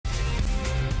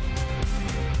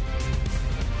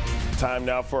Time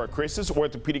now for our Christus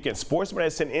Orthopedic and Sports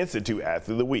Medicine Institute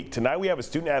Athlete of the Week. Tonight we have a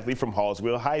student athlete from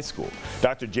Hallsville High School.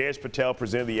 Dr. Jayesh Patel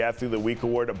presented the Athlete of the Week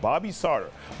award to Bobby Sartor.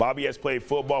 Bobby has played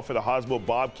football for the Hallsville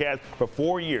Bobcats for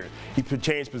 4 years. He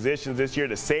changed positions this year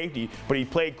to safety, but he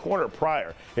played corner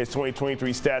prior. His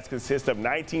 2023 stats consist of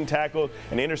 19 tackles,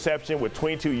 an interception with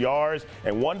 22 yards,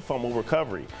 and 1 fumble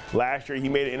recovery. Last year he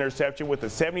made an interception with a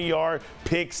 70-yard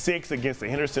pick 6 against the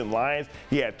Henderson Lions.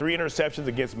 He had 3 interceptions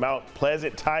against Mount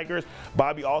Pleasant Tigers.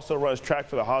 Bobby also runs track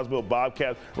for the Hallsville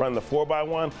Bobcats, running the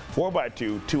 4x1,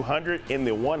 4x2, 200, and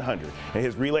the 100. And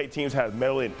his relay teams have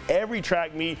medaled in every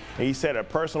track meet, and he set a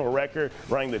personal record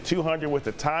running the 200 with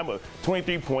a time of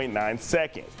 23.9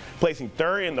 seconds, placing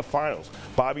 3rd in the finals.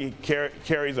 Bobby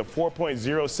carries a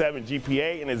 4.07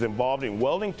 GPA and is involved in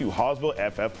welding through Hallsville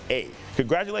FFA.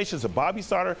 Congratulations to Bobby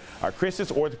Sartor, our Christus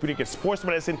Orthopedic and Sports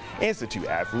Medicine Institute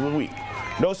Athlete of the Week.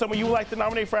 Know someone you would like to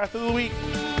nominate for Athlete of the Week?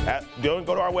 Go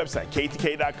to our website,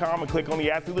 ktk.com, and click on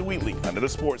the Athlete of the Week link under the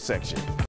sports section.